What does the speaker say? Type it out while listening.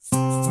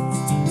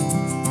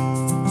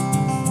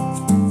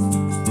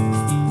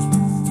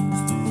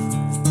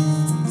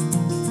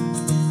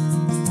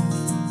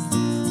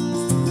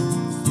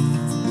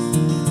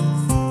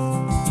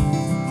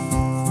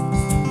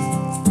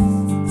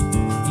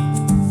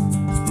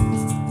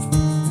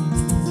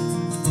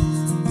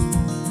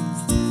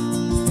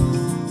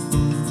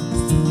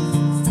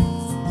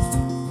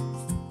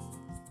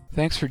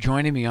Thanks for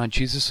joining me on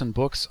Jesus and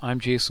Books. I'm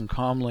Jason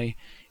Comley.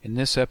 In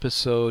this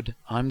episode,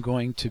 I'm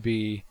going to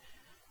be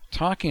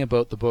talking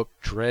about the book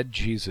Dread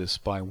Jesus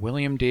by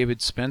William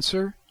David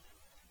Spencer.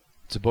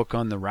 It's a book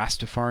on the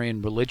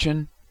Rastafarian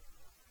religion.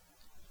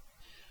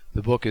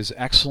 The book is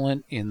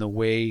excellent in the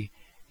way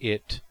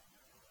it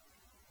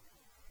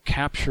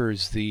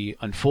captures the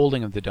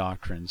unfolding of the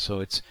doctrine. So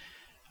it's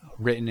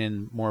written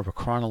in more of a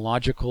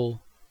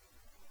chronological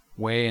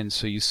way, and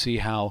so you see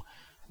how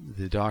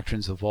the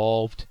doctrine's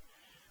evolved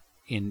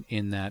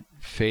in that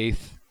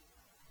faith.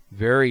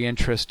 Very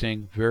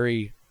interesting,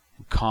 very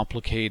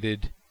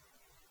complicated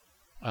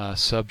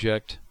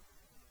subject.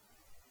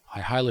 I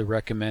highly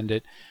recommend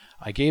it.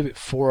 I gave it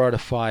 4 out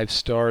of 5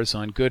 stars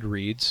on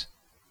Goodreads.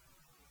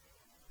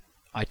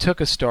 I took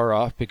a star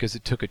off because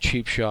it took a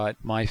cheap shot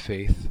at my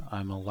faith.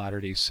 I'm a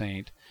Latter-day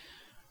Saint,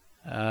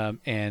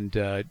 and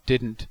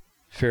didn't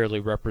fairly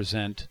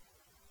represent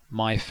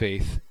my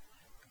faith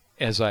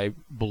as I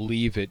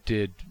believe it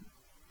did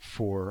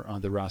for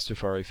the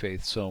Rastafari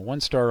faith. So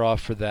 1 star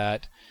off for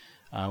that.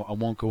 I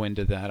won't go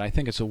into that. I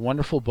think it's a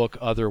wonderful book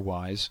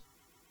otherwise.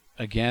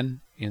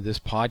 Again, in this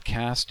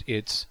podcast,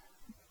 it's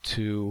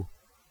to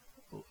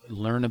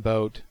learn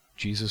about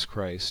Jesus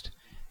Christ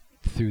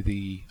through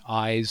the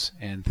eyes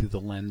and through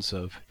the lens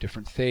of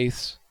different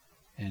faiths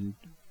and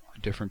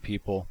different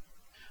people.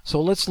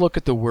 So let's look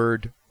at the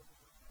word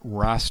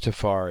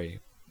Rastafari.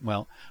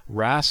 Well,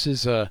 Ras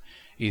is a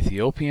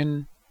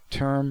Ethiopian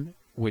term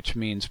which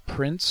means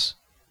prince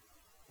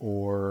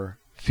or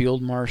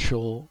field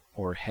marshal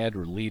or head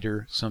or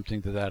leader,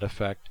 something to that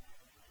effect.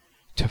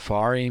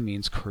 Tafari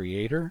means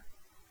creator.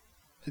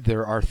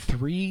 There are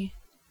 3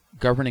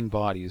 governing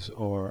bodies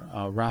or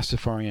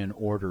Rastafarian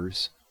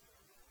orders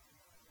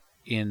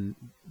in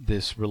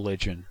this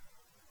religion.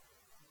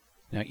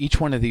 Now, each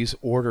one of these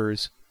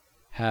orders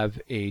have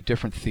a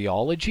different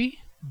theology,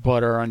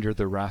 but are under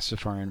the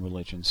Rastafarian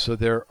religion. So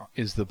there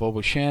is the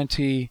Bobo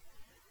Shanti,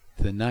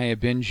 the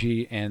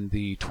Nyabingi, and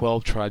the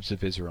 12 tribes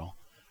of Israel.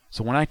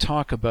 So when I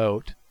talk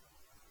about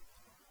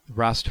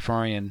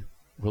Rastafarian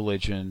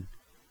religion,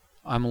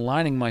 I'm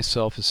aligning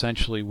myself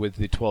essentially with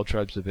the 12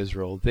 tribes of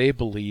Israel. They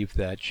believe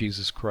that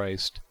Jesus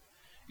Christ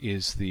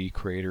is the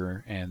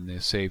creator and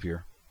the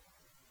savior.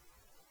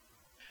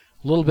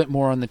 A little bit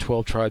more on the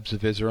 12 tribes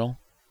of Israel.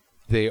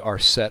 They are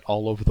set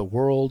all over the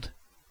world.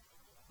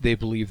 They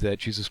believe that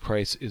Jesus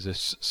Christ is a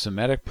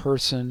Semitic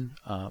person.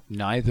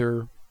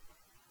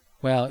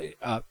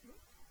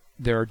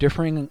 There are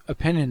differing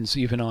opinions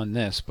even on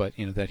this, but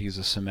that he's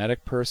a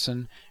Semitic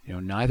person,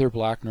 neither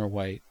black nor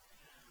white.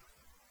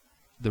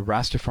 The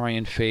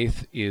Rastafarian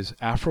faith is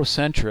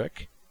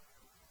Afrocentric,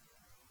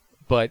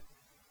 but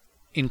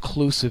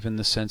inclusive in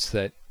the sense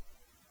that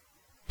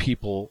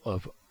people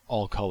of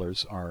all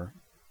colors are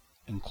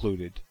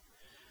included.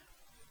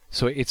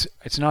 So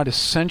it's not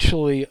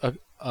essentially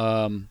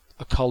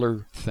a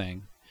color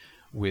thing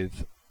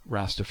with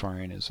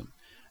Rastafarianism.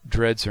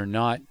 Dreads are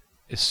not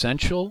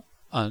essential,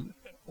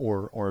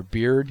 or a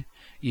beard,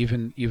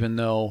 even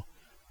though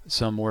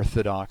some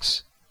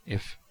Orthodox,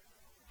 if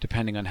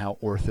depending on how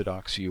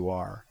Orthodox you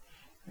are,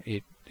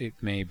 it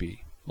may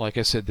be. Like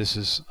I said, this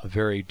is a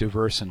very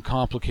diverse and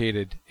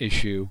complicated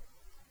issue.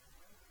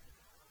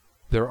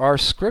 There are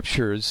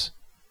scriptures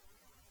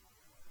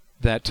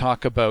that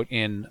talk about,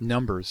 in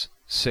Numbers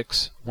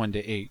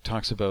 6:1-8,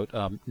 talks about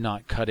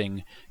not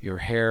cutting your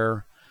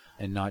hair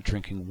and not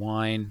drinking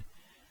wine.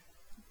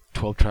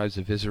 12 tribes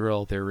of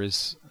Israel, there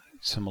is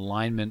some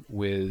alignment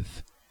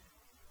with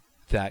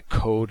that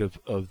code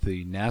of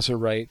the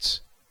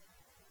Nazarites.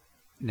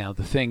 Now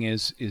the thing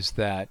is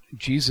that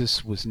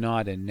Jesus was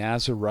not a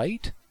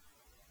Nazarite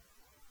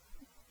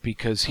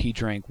because he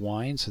drank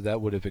wine, so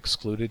that would have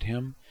excluded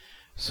him.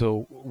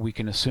 So we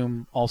can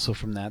assume also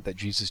from that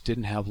Jesus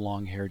didn't have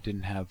long hair,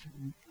 didn't have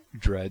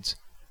dreads.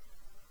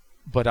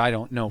 But I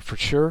don't know for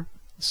sure.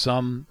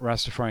 Some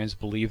Rastafarians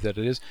believe that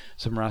it is.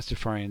 Some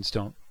Rastafarians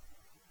don't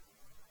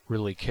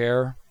really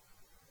care.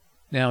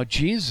 Now,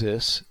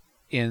 Jesus,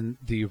 in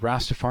the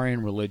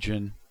Rastafarian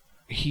religion,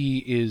 he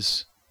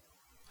is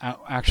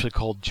actually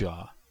called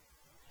Jah.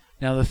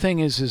 Now, the thing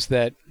is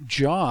that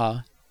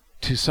Jah,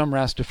 to some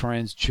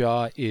Rastafarians,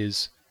 Jah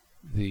is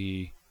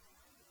the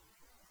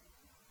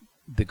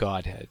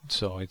Godhead.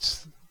 So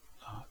it's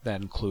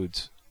that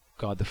includes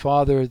God the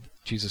Father,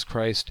 Jesus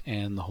Christ,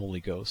 and the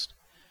Holy Ghost.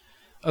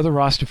 Other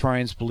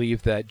Rastafarians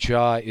believe that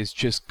Jah is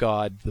just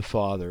God the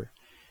Father,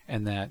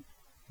 and that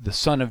the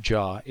Son of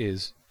Jah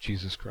is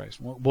Jesus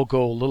Christ. We'll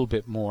go a little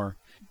bit more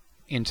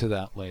into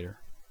that later.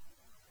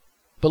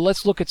 But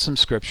let's look at some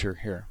scripture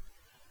here.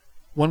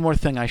 One more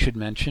thing I should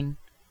mention.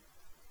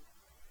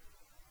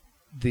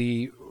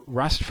 The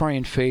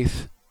Rastafarian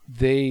faith,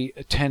 they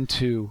tend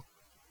to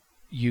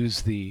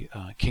use the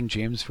King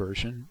James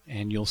Version,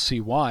 and you'll see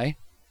why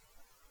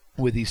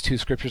with these 2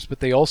 scriptures,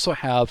 but they also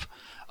have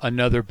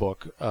another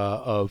book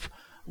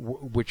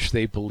which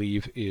they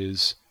believe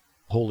is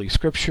Holy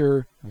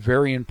Scripture,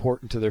 very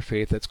important to their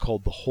faith. That's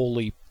called the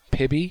Holy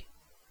Pibby.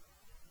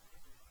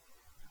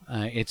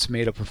 It's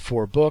made up of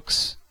 4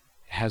 books,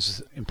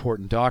 has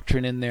important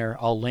doctrine in there.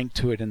 I'll link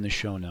to it in the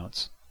show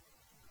notes.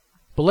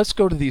 But let's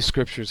go to these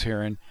scriptures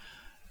here and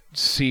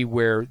see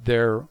where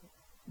their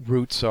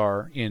roots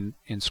are in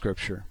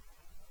Scripture.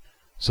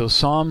 So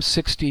Psalm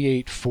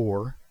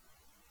 68:4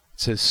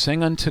 says,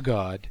 "Sing unto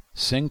God,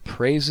 sing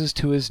praises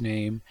to his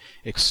name,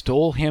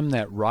 extol him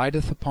that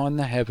rideth upon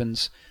the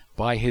heavens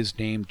by his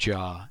name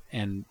Jah,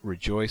 and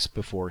rejoice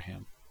before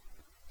him."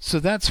 So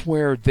that's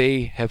where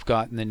they have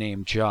gotten the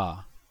name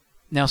Jah.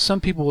 Now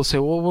some people will say,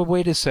 well,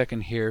 wait a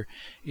second here.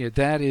 Yeah,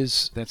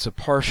 that's a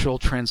partial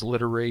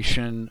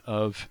transliteration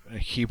of a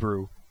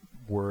Hebrew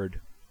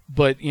word.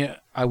 But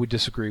I would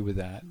disagree with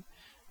that.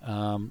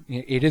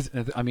 It is.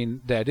 I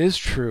mean, that is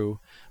true.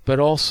 But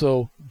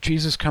also,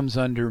 Jesus comes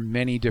under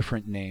many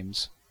different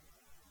names.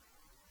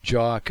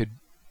 Jah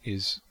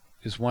is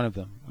one of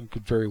them. It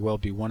could very well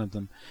be one of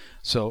them.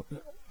 So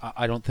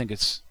I don't think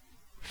it's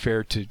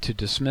fair to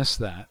dismiss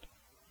that.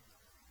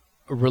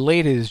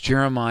 Related is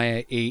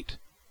Jeremiah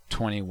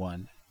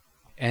 8:21.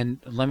 And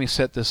let me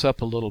set this up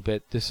a little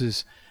bit. This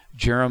is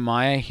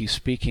Jeremiah. He's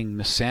speaking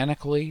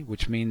messianically,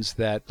 which means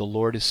that the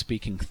Lord is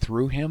speaking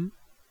through him.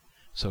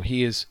 So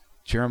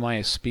Jeremiah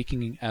is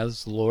speaking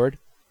as the Lord.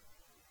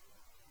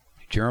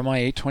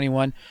 Jeremiah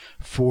 8:21,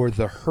 "For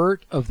the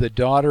hurt of the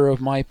daughter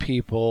of my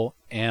people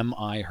am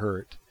I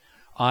hurt.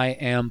 I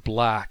am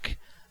black.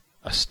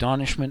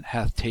 Astonishment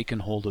hath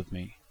taken hold of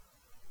me."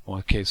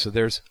 Okay, so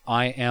there's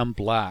 "I am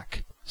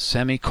black,"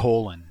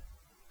 semicolon.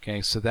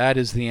 Okay, so that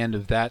is the end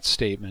of that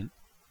statement.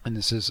 And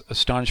this is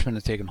 "astonishment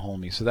hath taken hold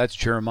of me." So that's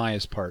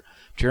Jeremiah's part.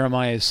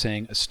 Jeremiah is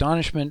saying,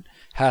 "Astonishment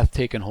hath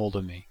taken hold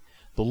of me."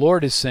 The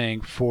Lord is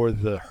saying, "For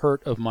the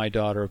hurt of my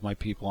daughter of my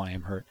people I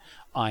am hurt.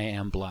 I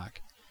am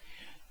black."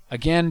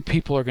 Again,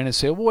 people are going to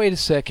say, well, wait a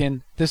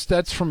second,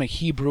 that's from a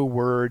Hebrew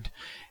word.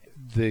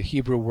 The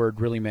Hebrew word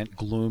really meant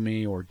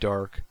gloomy or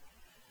dark.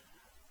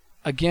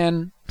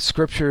 Again,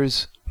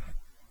 scriptures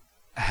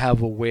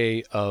have a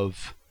way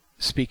of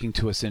speaking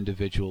to us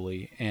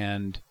individually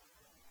and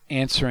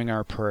answering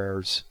our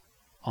prayers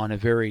on a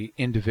very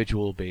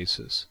individual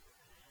basis.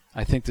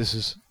 I think this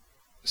is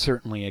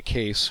certainly a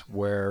case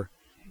where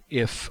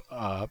if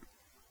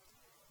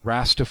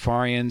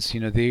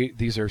Rastafarians,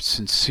 these are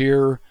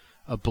sincere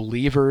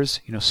believers,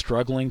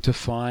 struggling to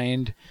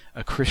find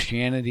a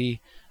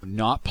Christianity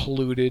not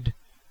polluted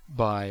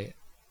by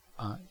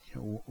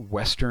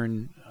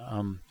Western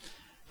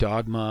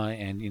dogma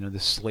and the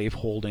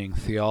slave-holding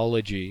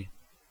theology.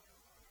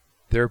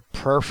 They're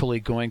prayerfully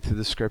going through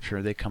the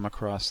scripture. They come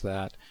across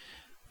that.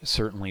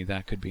 Certainly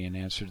that could be an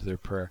answer to their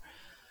prayer.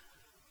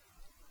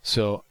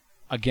 So,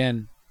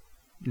 again,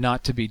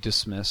 not to be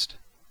dismissed.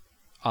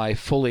 I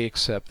fully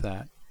accept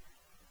that.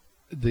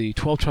 The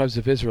 12 tribes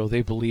of Israel,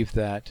 they believe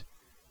that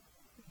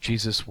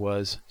Jesus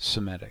was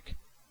Semitic.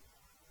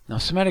 Now,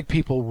 Semitic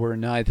people were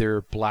neither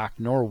black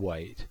nor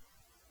white,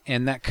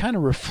 and that kind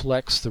of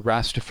reflects the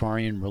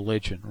Rastafarian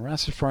religion.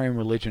 Rastafarian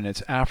religion,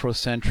 it's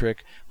Afrocentric,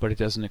 but it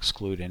doesn't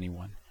exclude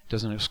anyone. It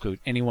doesn't exclude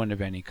anyone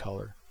of any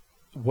color.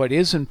 What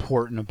is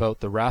important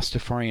about the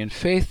Rastafarian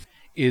faith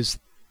is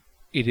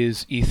it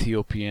is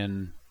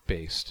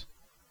Ethiopian-based.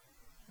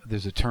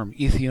 There's a term,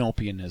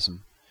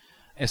 Ethiopianism.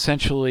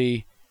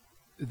 Essentially,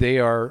 they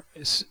are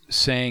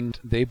saying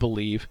they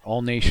believe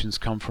all nations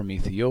come from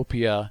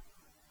Ethiopia,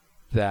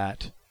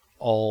 that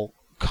all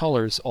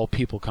colors, all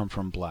people come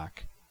from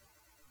black.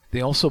 They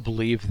also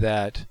believe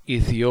that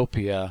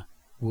Ethiopia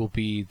will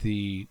be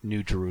the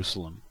New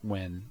Jerusalem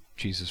when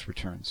Jesus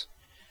returns.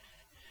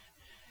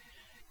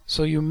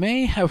 So you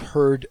may have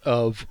heard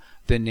of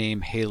the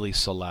name Haile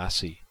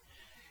Selassie,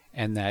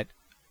 and that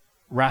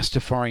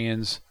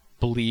Rastafarians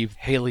believe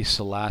Haile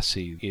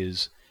Selassie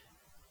is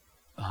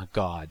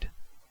God,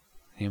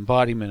 the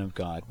embodiment of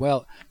God.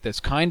 Well, that's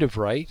kind of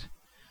right.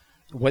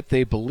 What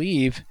they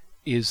believe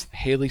is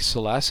Haile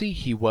Selassie,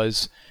 he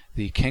was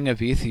the king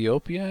of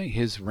Ethiopia.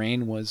 His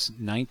reign was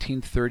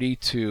 1930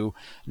 to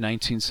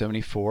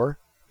 1974.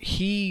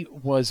 He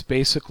was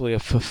basically a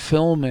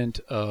fulfillment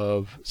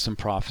of some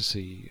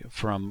prophecy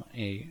from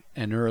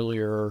an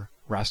earlier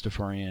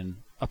Rastafarian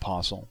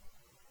apostle.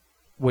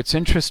 What's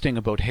interesting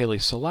about Haile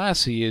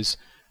Selassie is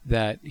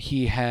that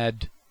he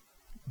had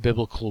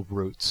biblical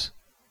roots.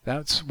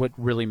 That's what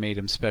really made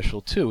him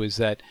special too, is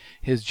that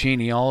his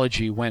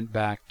genealogy went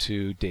back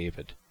to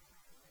David.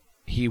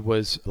 He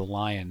was the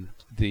lion.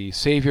 The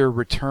Savior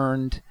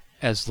returned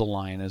as the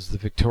lion, as the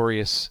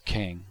victorious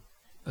king,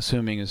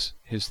 assuming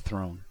his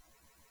throne.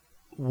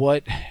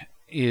 What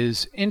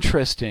is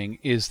interesting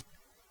is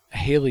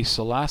Haile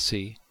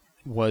Selassie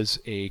was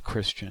a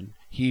Christian.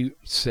 He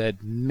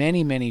said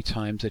many, many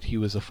times that he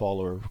was a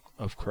follower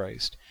of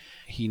Christ.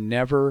 He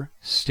never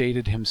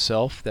stated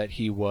himself that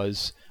he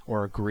was,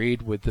 or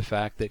agreed with the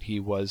fact that he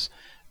was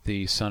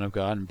the Son of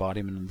God,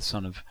 embodiment of the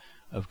Son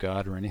of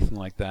God, or anything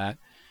like that.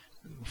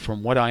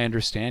 From what I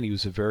understand, he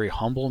was a very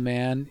humble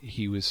man.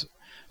 He was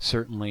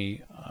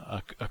certainly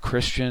a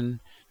Christian.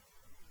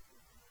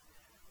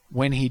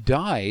 When he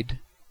died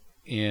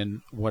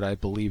in what I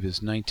believe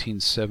is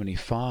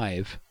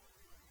 1975,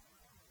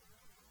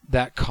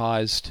 that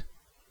caused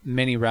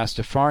many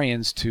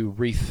Rastafarians to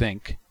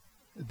rethink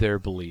their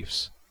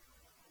beliefs.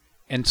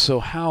 And so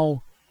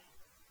how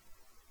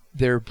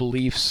their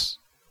beliefs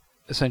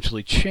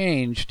essentially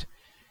changed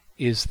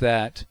is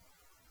that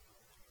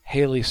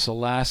Haile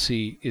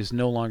Selassie is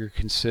no longer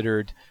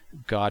considered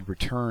God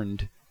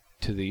returned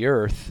to the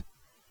earth,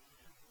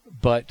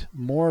 but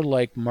more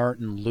like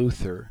Martin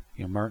Luther.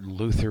 Martin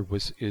Luther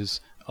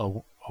is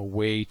a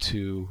way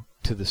to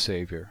the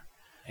Savior.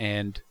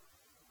 And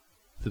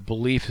the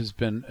belief has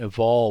been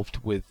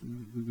evolved with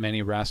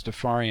many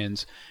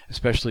Rastafarians,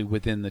 especially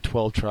within the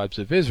 12 tribes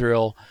of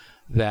Israel,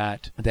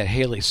 that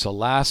Haile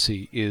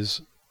Selassie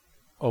is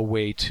a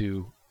way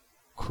to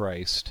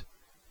Christ,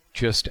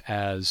 just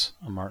as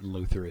Martin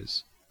Luther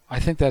is. I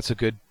think that's a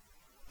good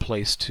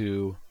place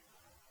to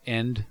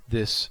end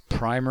this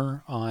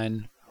primer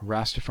on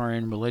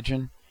Rastafarian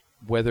religion.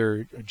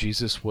 Whether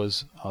Jesus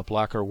was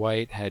black or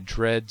white, had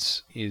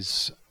dreads,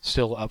 is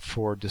still up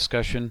for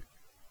discussion.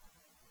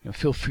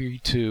 Feel free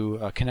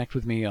to connect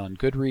with me on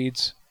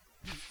Goodreads,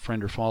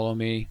 friend or follow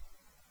me.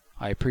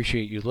 I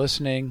appreciate you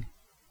listening.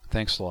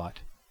 Thanks a lot.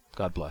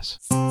 God bless.